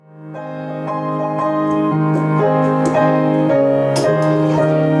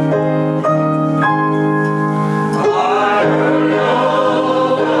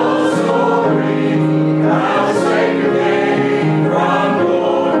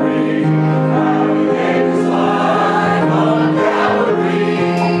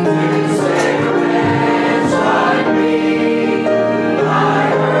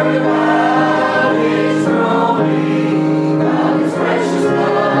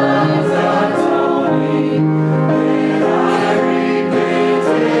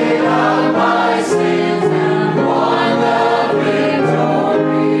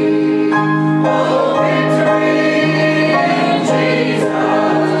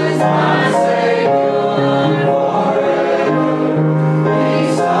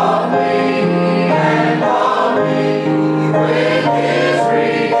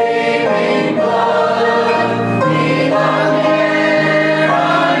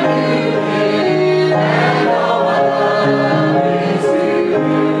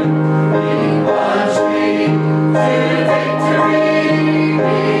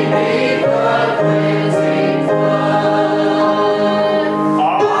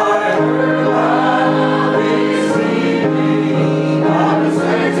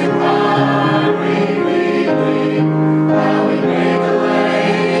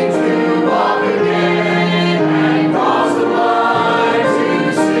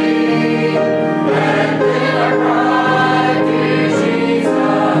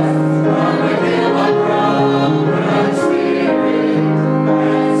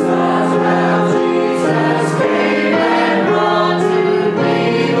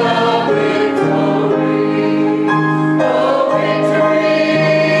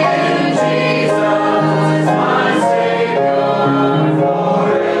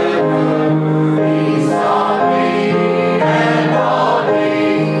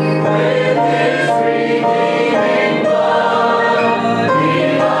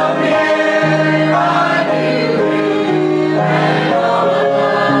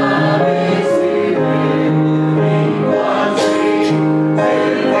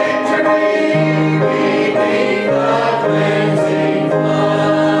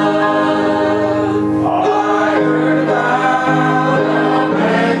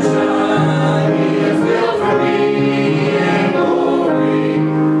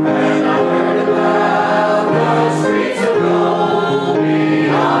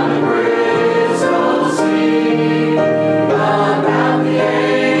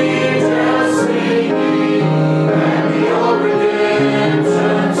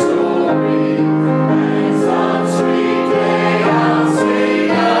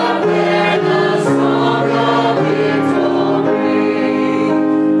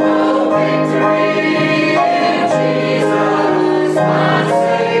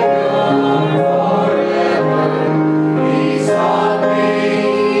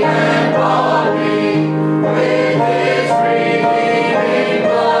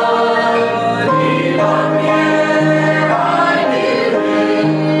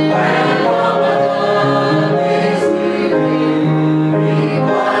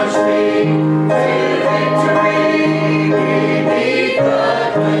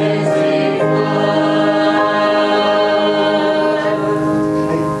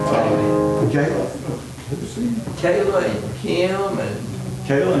Kayla and Kim and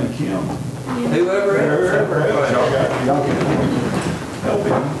Kayla and Kim. whoever else. Y'all can help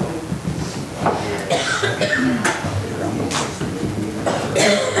him.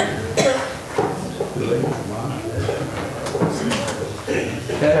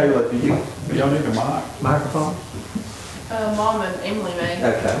 Kayla, do y'all need a mic? Microphone? Mom and Emily may.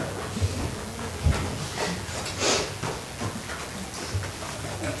 Okay.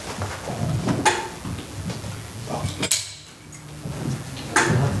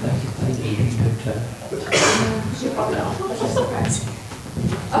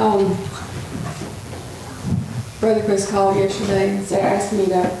 Brother Chris called yesterday and asked me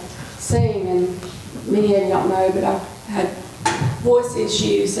to sing, and many of you don't know, but I've had voice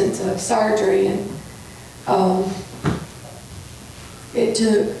issues since surgery, and it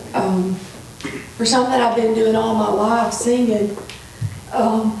took, for something I've been doing all my life, singing,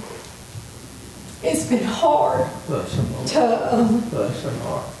 it's been hard to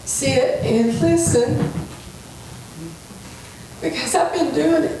sit and listen, because I've been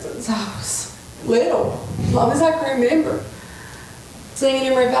doing it since I was little, as long as I can remember.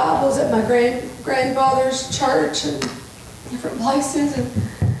 Singing in revivals at my grandfather's church and different places. And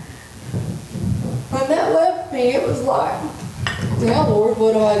when that left me, it was like, well, Lord,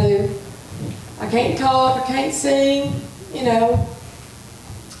 what do I do? I can't talk, I can't sing, you know.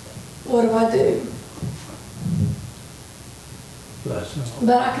 What do I do?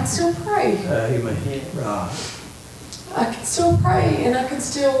 But I can still pray. Amen. Right. I can still pray, and I can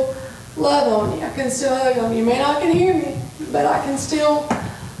still love on you. I can still hug on you. You may not can hear me, but I can still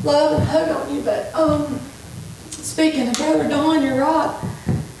love and hug on you. But speaking of Brother Don, you're right.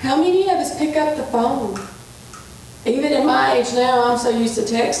 How many of us pick up the phone? Even at my age now, I'm so used to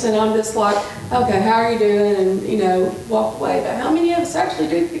texting, I'm just like, okay, how are you doing? And, you know, walk away. But how many of us actually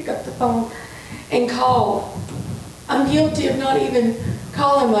do pick up the phone and call? I'm guilty of not even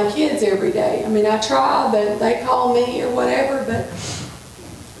calling my kids every day. I mean, I try, but they call me or whatever. But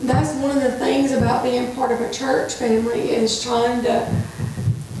that's one of the things about being part of a church family, is trying to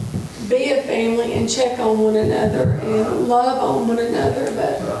be a family and check on one another and love on one another.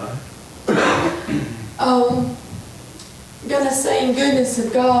 But I'm gonna sing Goodness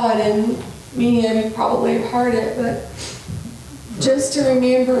of God, and many of you probably have heard it, but just to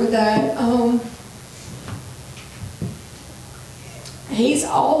remember that He's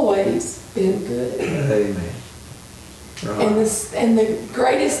always been good. Amen. Right. And the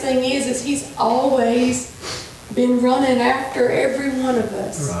greatest thing is He's always been running after every one of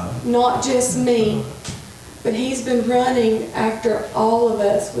us. Right. Not just me, but He's been running after all of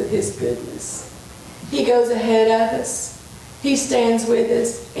us with His goodness. He goes ahead of us. He stands with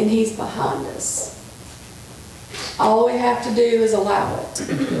us, and He's behind us. All we have to do is allow it.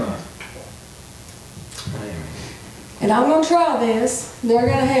 Right. Amen. And I'm going to try this. They're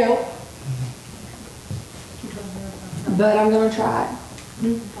going to help. But I'm going to try it.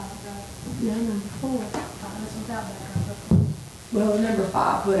 No, number 4. Well, number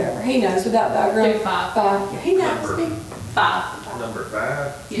 5, whatever. He knows without background. Do 5. 5. He knows me. 5. Number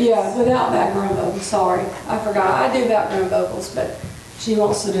 5? Yes. Yeah, without background vocals. Sorry. I forgot. I do background vocals, but she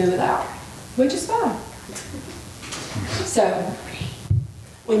wants to do without, which is fine. So,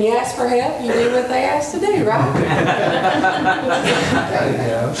 when you ask for help, you do what they ask to do, right? There you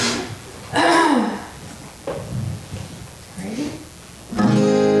go. Ready?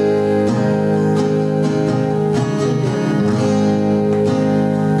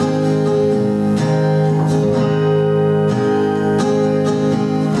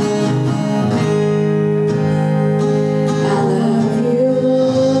 I love you,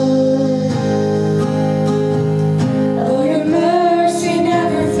 Lord. Oh, your mercy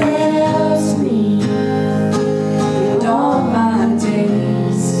never fails me. And all my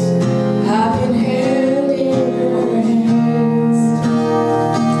days I've been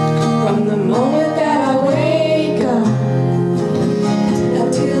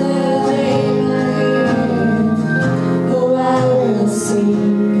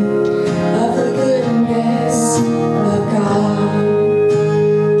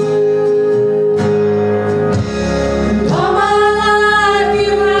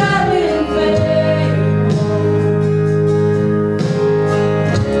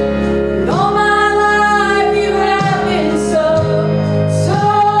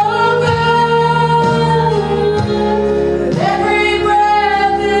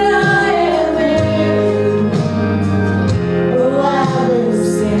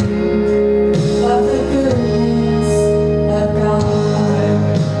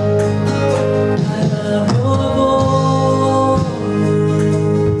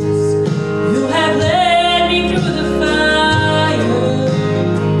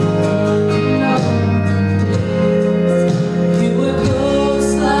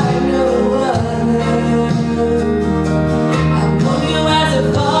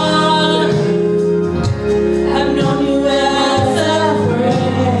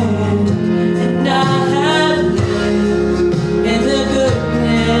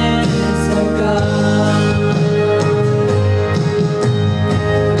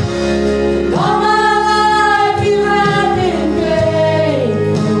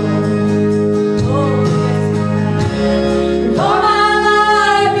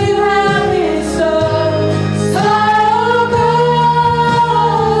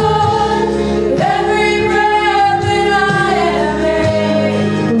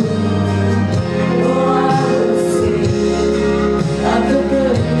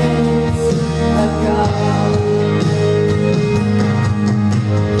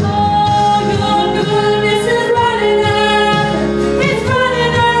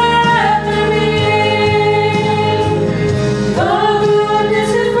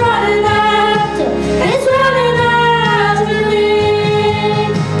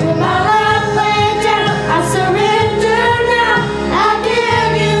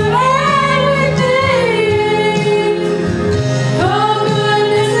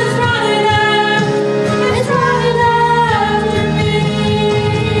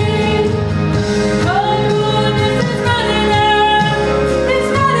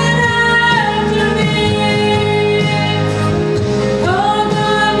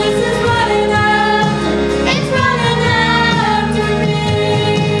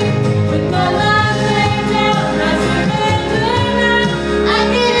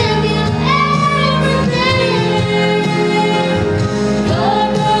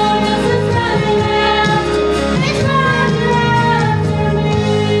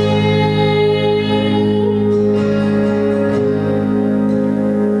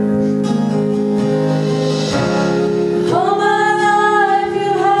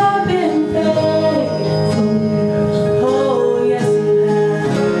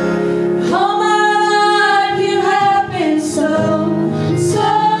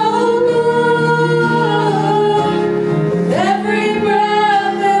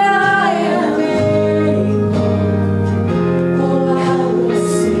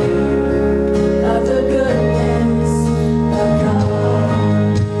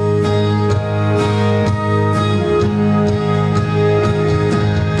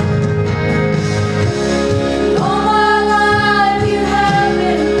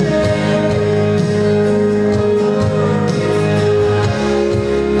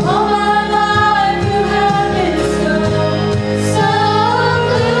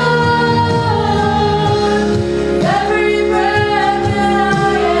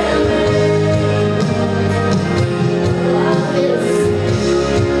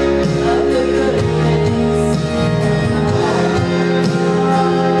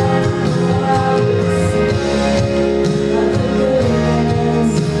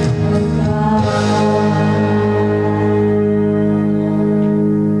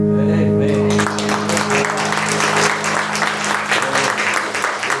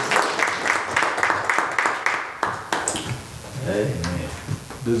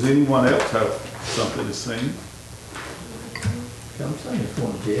Does anyone else have something to sing? Come sing us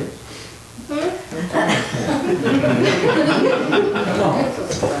one, Jess.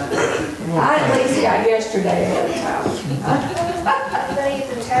 Come on. I at least got yesterday ahead of time. They use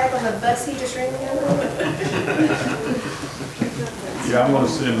the tab on the bus he just ran me over. Yeah, I'm gonna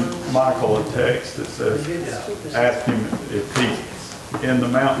send Michael a text that says, ask him if he, in the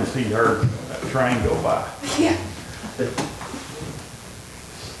mountains, he heard a train go by. Yeah.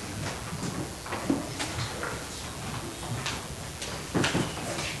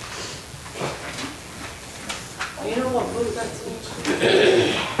 You know what book that's in?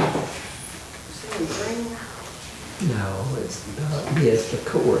 No, it's, yes, the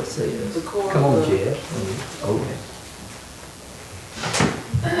chorus is. The chorus. Come on, Jess. Okay.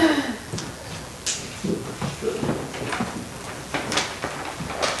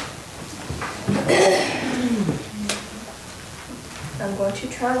 I'm going to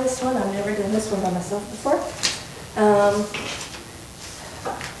try this one. I've never done this one by myself before.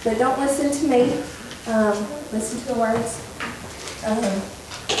 But don't listen to me. Listen to the words. Here we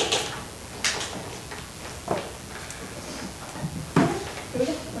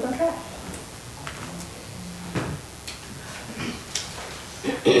go. We're going to try.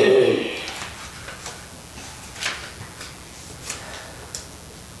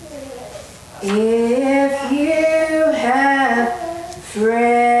 If you have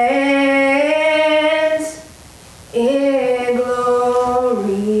friends in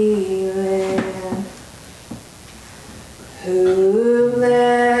glory land who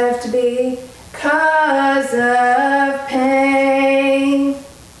left because of pain,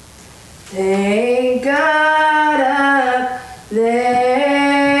 they got up there,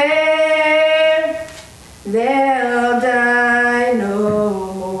 they'll die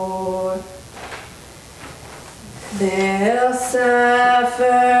no more. They'll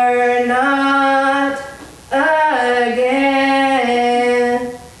suffer not again.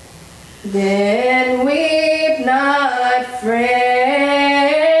 Then weep not, friends.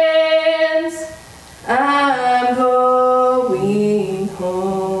 I'm going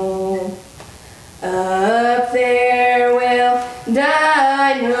home. Up there we'll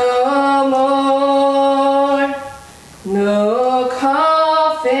die no more. No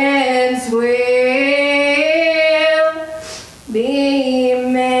coffins will be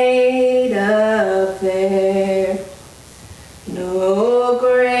made up there. No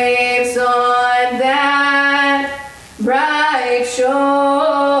graves on that bright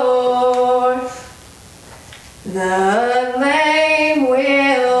shore. The lame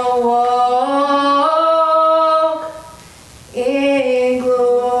will walk in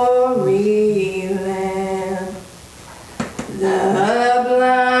glory land. The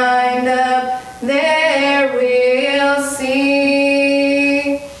blind up there will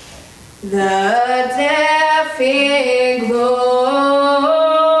see. The deaf in glory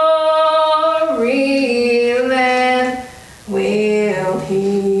land will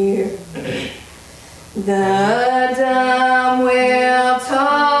hear. The dumb will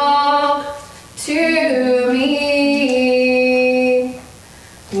talk to me.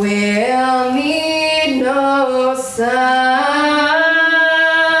 We'll need no sun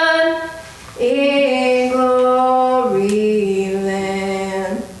in glory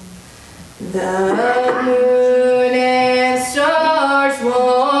land. The moon and stars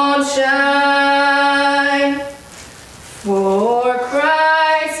won't shine, for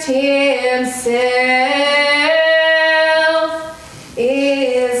Christ Himself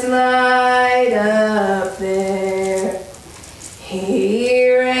is light up there. He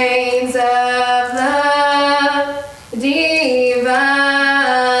reigns of love divine.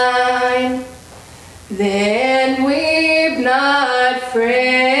 Then weep not,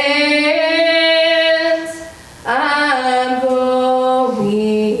 friends. I'm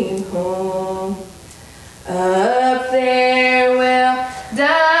going home. Up there we'll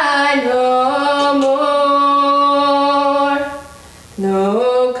die no more.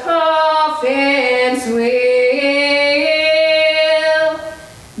 No coffins will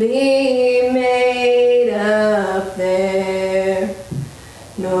be made up there.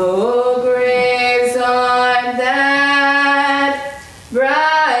 No graves on that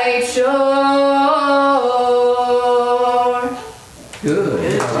bright shore. Good.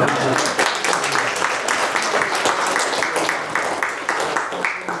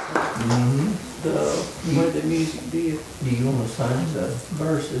 The way the music did. Do you want to sing the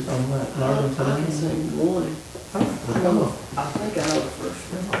verses on that? I can sing one. Come on. I think I know the first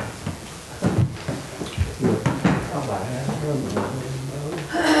one. How about that?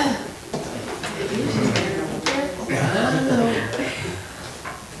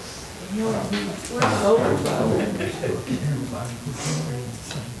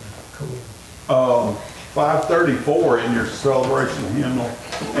 $534 in your celebration hymnal,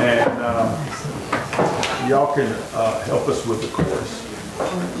 and y'all can help us with the chorus.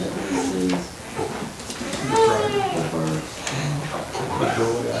 The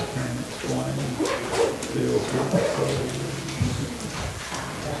joy I can't explain fills my soul.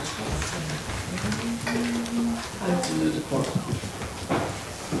 I have to do the chorus.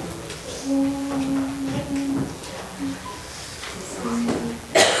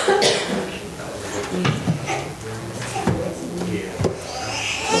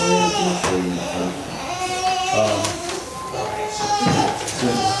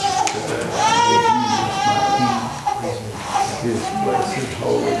 His blessed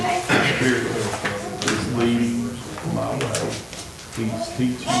Holy Spirit is leading my way. He's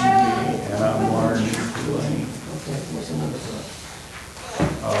teaching me and I'm learning to lean.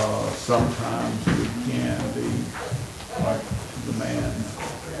 Sometimes we can be like the man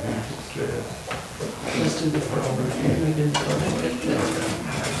who said, Let's do the first verse. We do the first.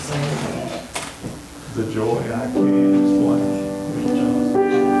 the joy I can't explain.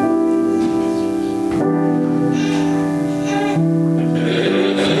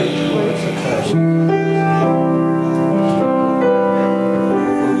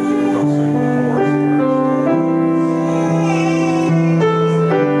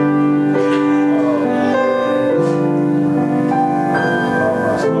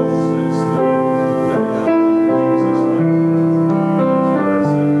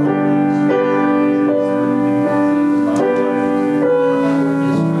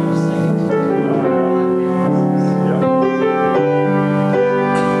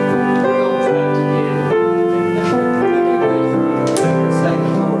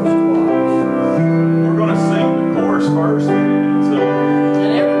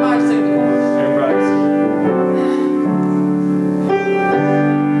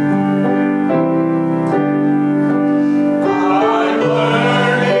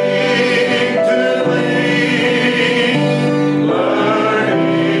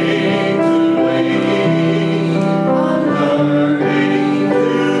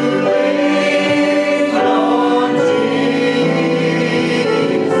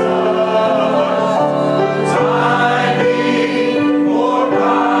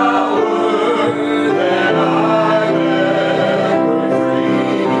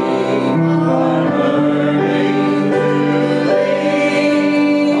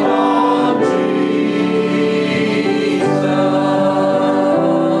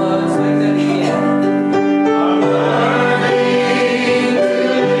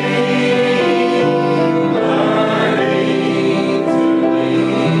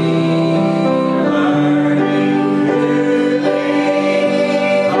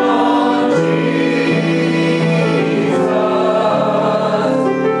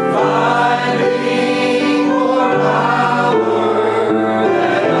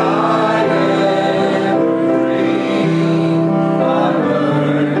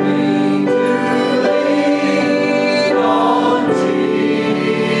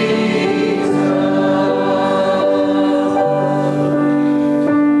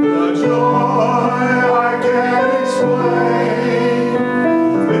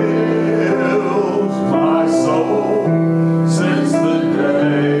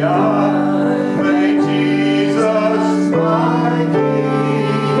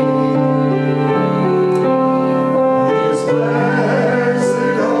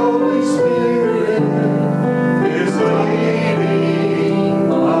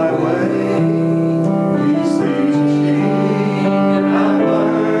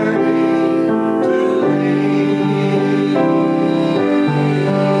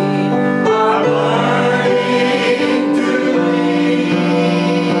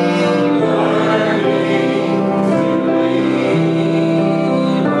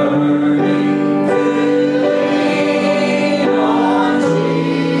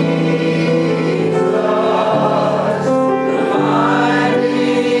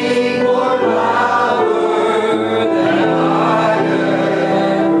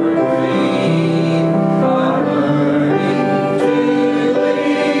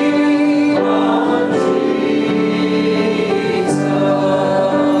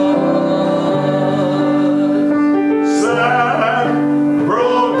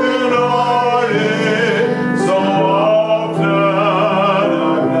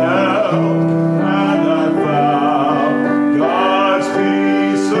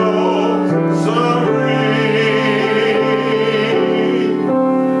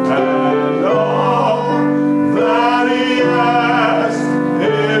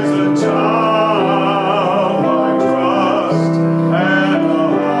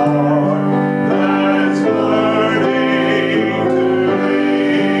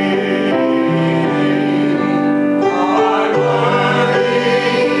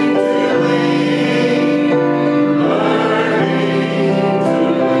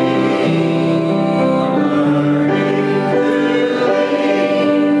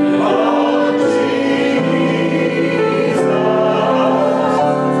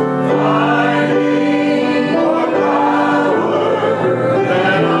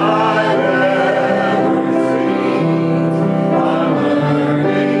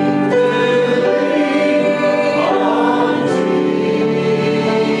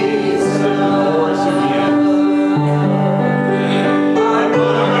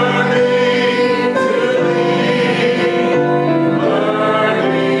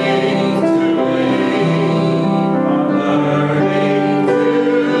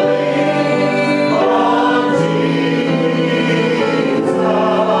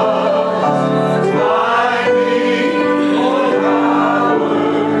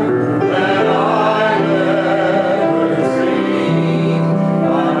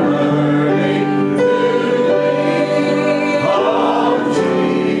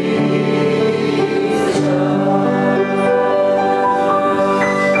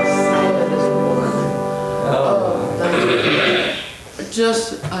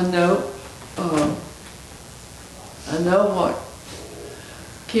 I know what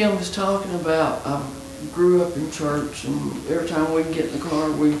Kim was talking about. I grew up in church, and every time we'd get in the car,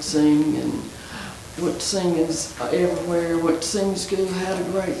 we'd sing, and went to singings everywhere, went to singing school, had a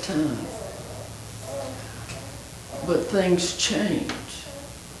great time. But things change.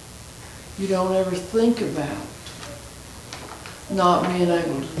 You don't ever think about not being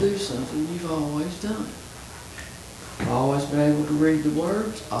able to do something you've always done. Always been able to read the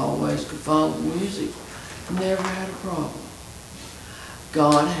words, always could follow the music, never had a problem.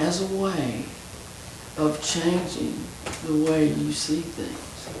 God has a way of changing the way you see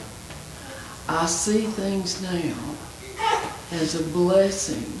things. I see things now as a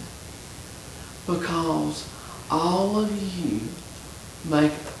blessing because all of you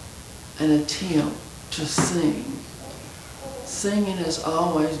make an attempt to sing. Singing has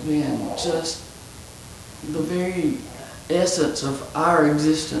always been just the very essence of our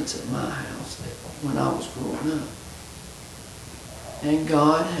existence at my house when I was growing up. And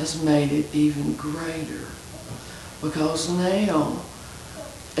God has made it even greater because now,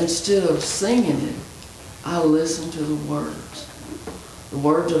 instead of singing it, I listen to the words. The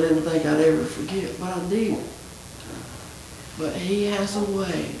words I didn't think I'd ever forget, but I did. But He has a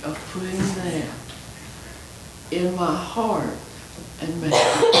way of putting that in my heart and making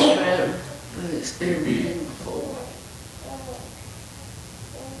it better than it's ever been before.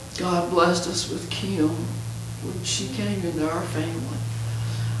 God blessed us with Kim when she came into our family.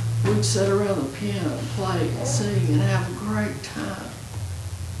 We'd sit around the piano and play and sing and have a great time.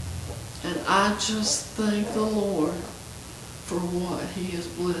 And I just thank the Lord for what He has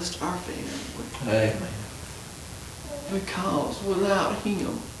blessed our family with. Amen. Because without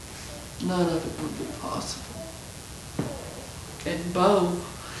Him, none of it would be possible. And Bo,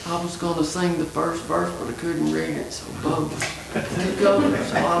 I was going to sing the first verse, but I couldn't read it, so Bo took over.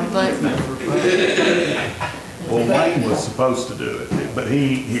 So I'm thankful for Bo. Well, Wayne was supposed to do it, but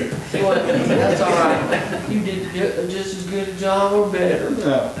he. Well, that's all right. You did just as good a job or better.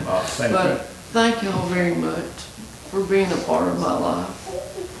 Thank But you. thank y'all very much for being a part of my life.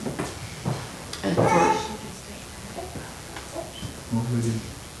 And for,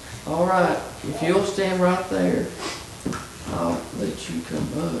 all right, if you'll stand right there, I'll let you come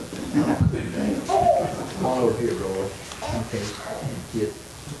up and I'll come down. Come on over here, Roy. Okay. Get.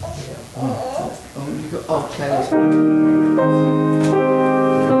 Oh, you go, okay.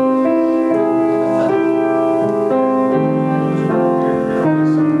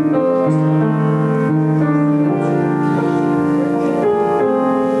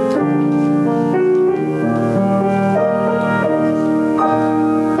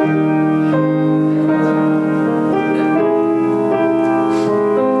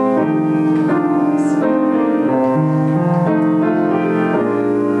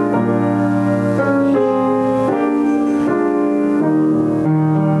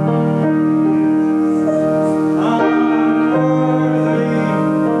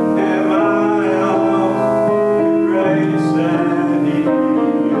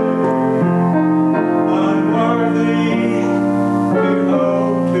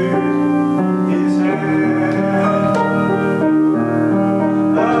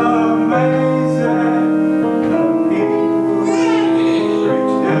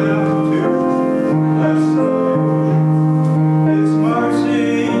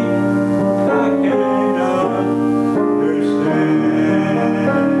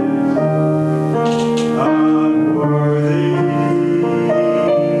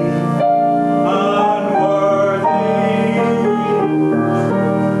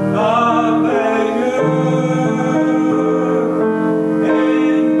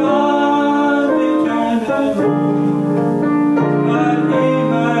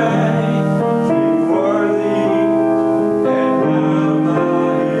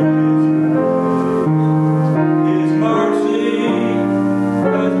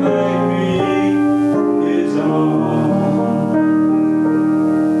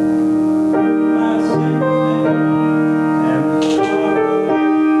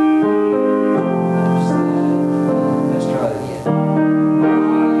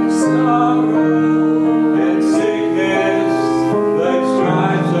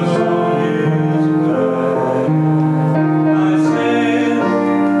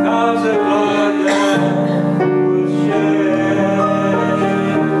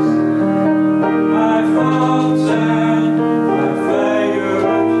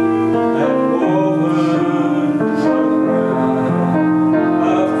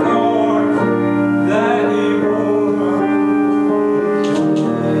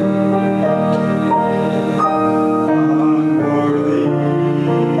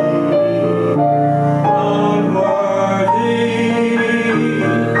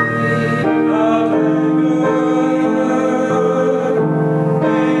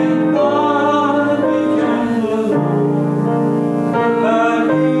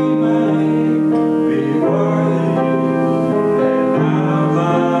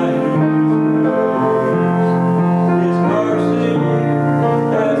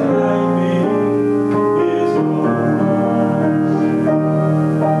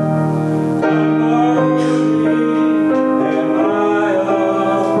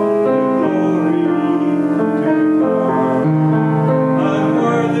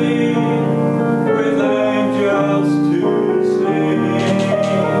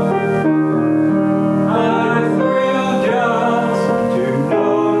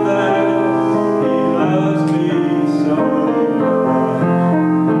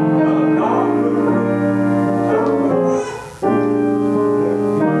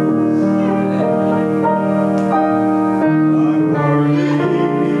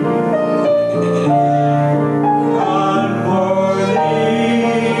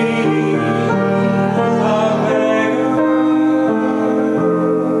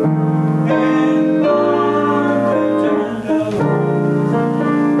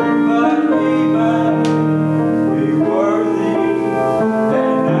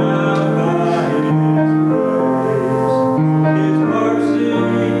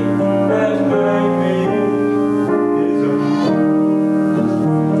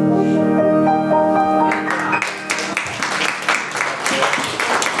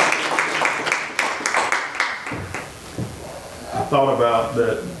 about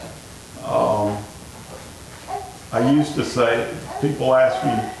that, I used to say, people ask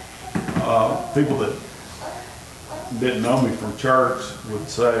me, people that didn't know me from church would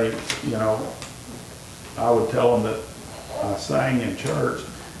say, you know, I would tell them that I sang in church,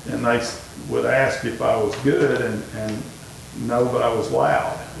 and they would ask if I was good, and no, but I was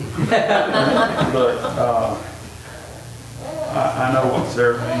loud. But I know what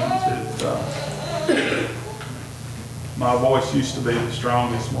Sarah means. My voice used to be the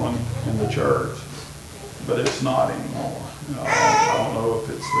strongest one in the church, but it's not anymore. I don't know if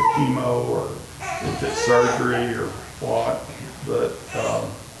it's the chemo or if it's surgery or what, but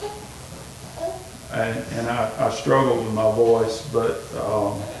and I struggle with my voice, but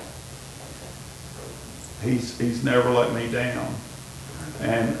he's never let me down.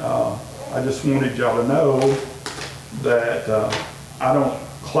 And I just wanted y'all to know that I don't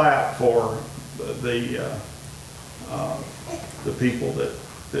clap for the people that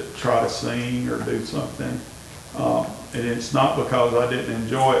try to sing or do something. And it's not because I didn't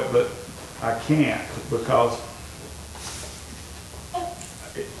enjoy it, but I can't, because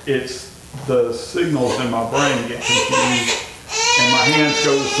it's the signals in my brain get confused and my hands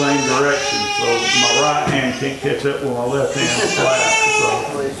go the same direction. So my right hand can't catch up with my left hand clap.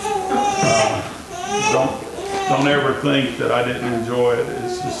 So don't ever think that I didn't enjoy it.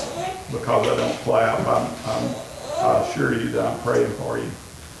 It's just because I don't clap. I assure you that I'm praying for you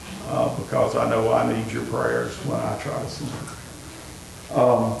because I know I need your prayers when I try to sing.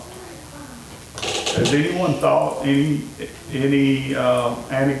 Has anyone thought any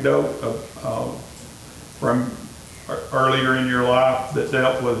anecdote from earlier in your life that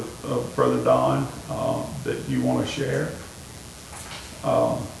dealt with Brother Don that you want to share?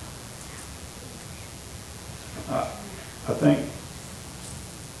 I think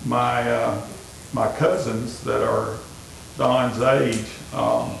my cousins that are Don's age,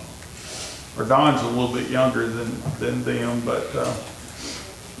 or Don's a little bit younger than them, but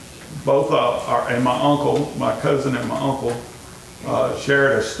both are, and my uncle, my cousin and my uncle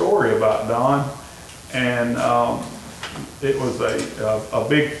shared a story about Don, and it was a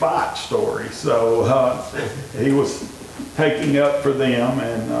big fight story. So he was taking up for them,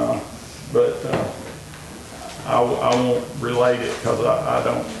 and but I won't relate it because I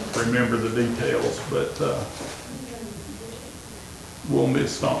don't remember the details, but we'll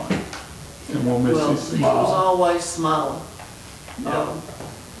miss Don, and we'll miss his smile. He was always smiling.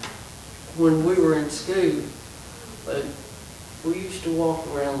 When we were in school, we used to walk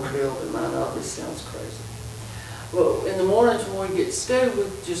around the building. I know this sounds crazy. Well, in the mornings when we get to school,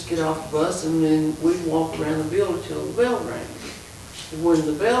 we'd just get off the bus and then we'd walk around the building till the bell rang. And when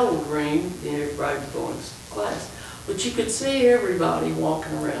the bell would ring, then everybody would go into class. But you could see everybody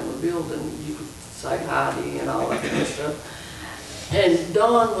walking around the building. You could say hi to you and all that kind of stuff. And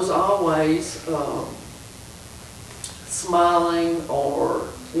Don was always smiling or,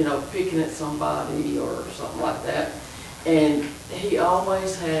 you know, picking at somebody or something like that. And he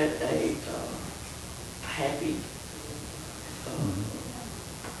always had a happy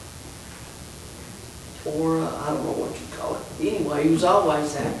aura, I don't know what you call it. Anyway, he was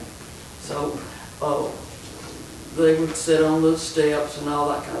always happy. So they would sit on the steps and all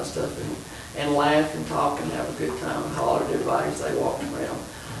that kind of stuff and laugh and talk and have a good time and holler at everybody as they walked around.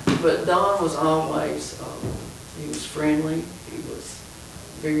 But Don was always, he was friendly, he was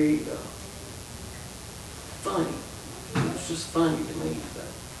very funny. It was just funny to me. But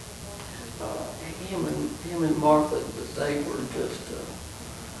him and Martha, they were just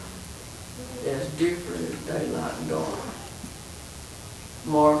as different as daylight and dark.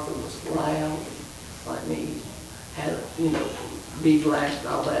 Martha was loud, like me, had a, you know, big laugh and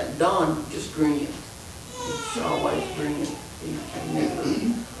all that. Don just grinned. He was always grinning. He never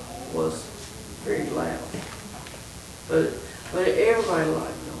was very loud. But everybody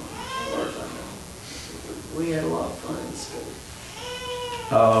liked Don, as far as I know. We had a lot of fun in school.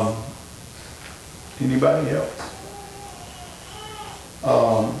 Anybody else?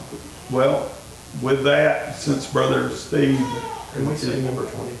 Well, with that, since Brother Steve... Can we say number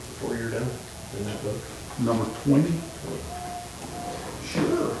 20 before you're done in that book? Number 20?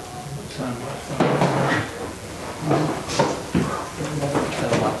 Sure. Sound like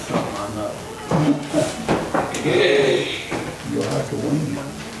something I know. You'll have to wing it.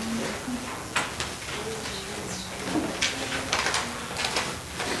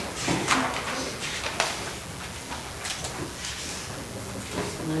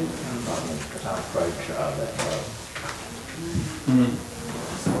 I'll probably try that.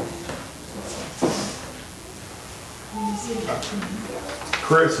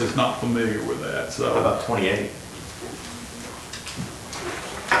 Chris is not familiar with that, so. About 28.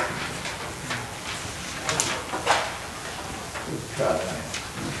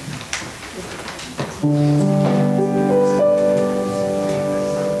 Number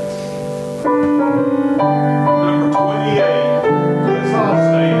 28. Let's all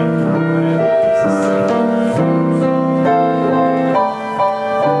stand for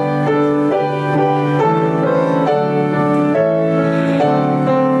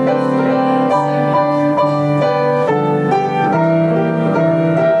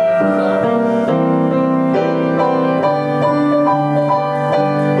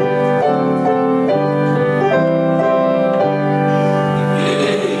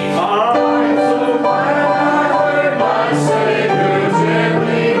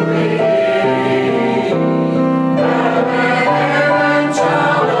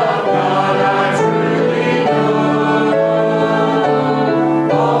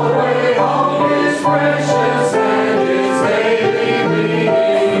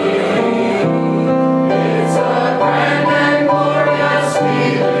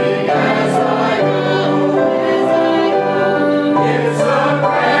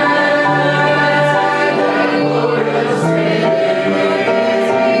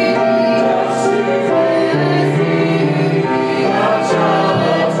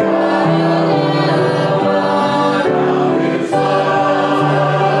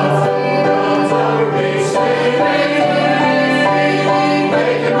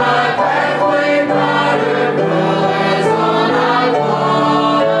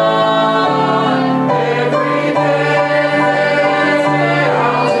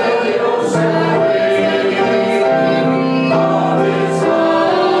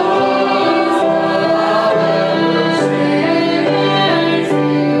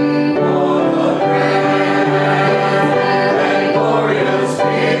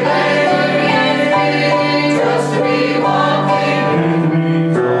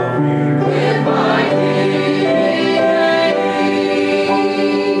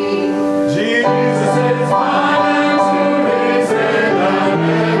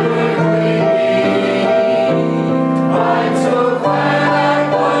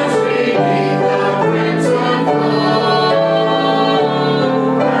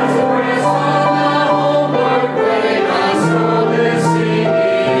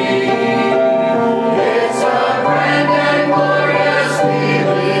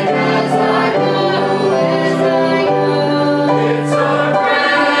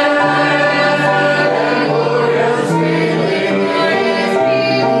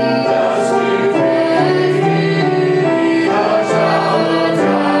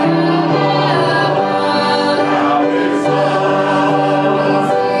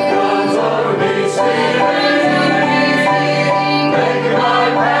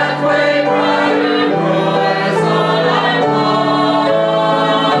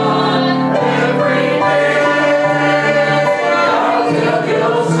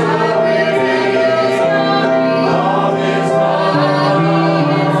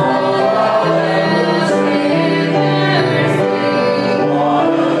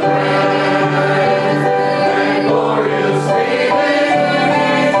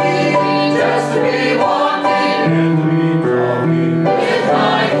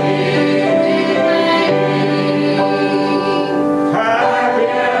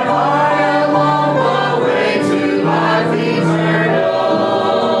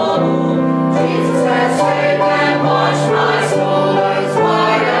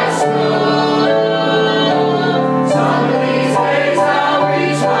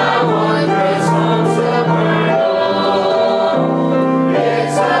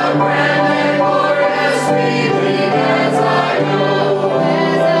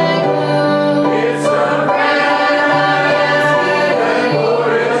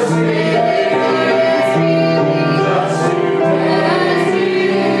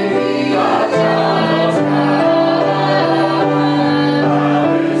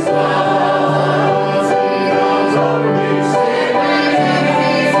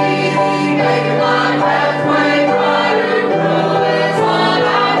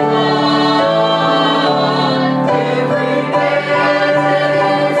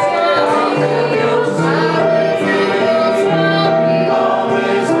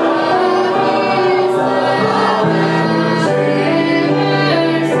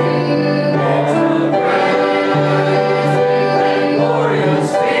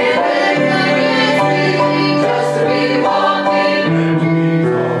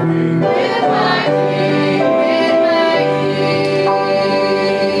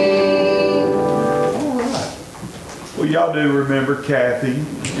y'all do remember Kathy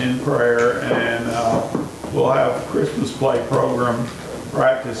in prayer, and we'll have Christmas play program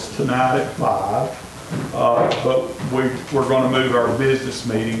practice tonight at 5. But we're going to move our business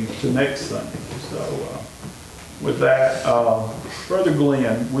meeting to next Sunday. So with that, Brother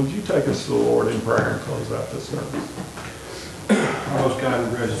Glenn, would you take us to the Lord in prayer and close out this service? Our most kind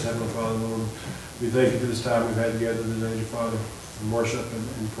and gracious Heavenly Father, Lord, we thank you for this time we've had together today, dear Father, in worship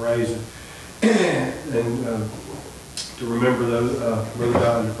and praise and to remember those Brother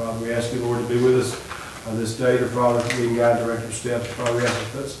Don, dear Father. We ask you, Lord, to be with us this day, dear Father, lead and guide, direct our steps. Dear Father, we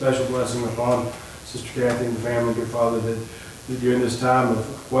ask a special blessing upon Sister Kathy and the family, dear Father, that during this time of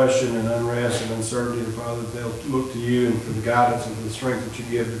question and unrest and uncertainty, dear Father, that they'll look to you and for the guidance and for the strength that you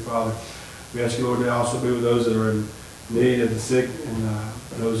give, dear Father. We ask you, Lord, to also be with those that are in need of the sick and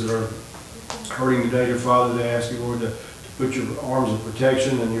those that are hurting today, dear Father. They ask you, Lord, to put your arms of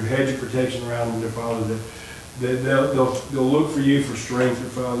protection and your hedge of protection around them, dear Father, that they'll look for you for strength, dear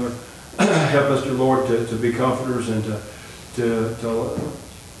Father. Help us, dear Lord, to be comforters and to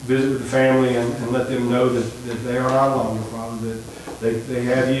visit with the family and let them know that they are not alone, dear Father, that they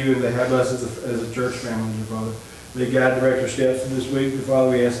have you and they have us as a church family, dear Father. May God direct our steps this week, dear Father.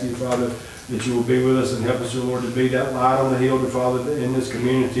 We ask you, Father, that you will be with us and help us, dear Lord, to be that light on the hill, dear Father, in this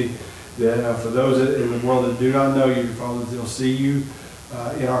community, that for those in the world that do not know you, dear Father, they'll see you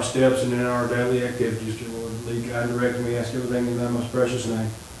in our steps and in our daily activities, dear Lord. Lead, guide, and direct, and we ask everything in thy most precious name.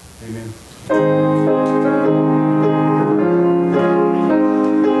 Amen.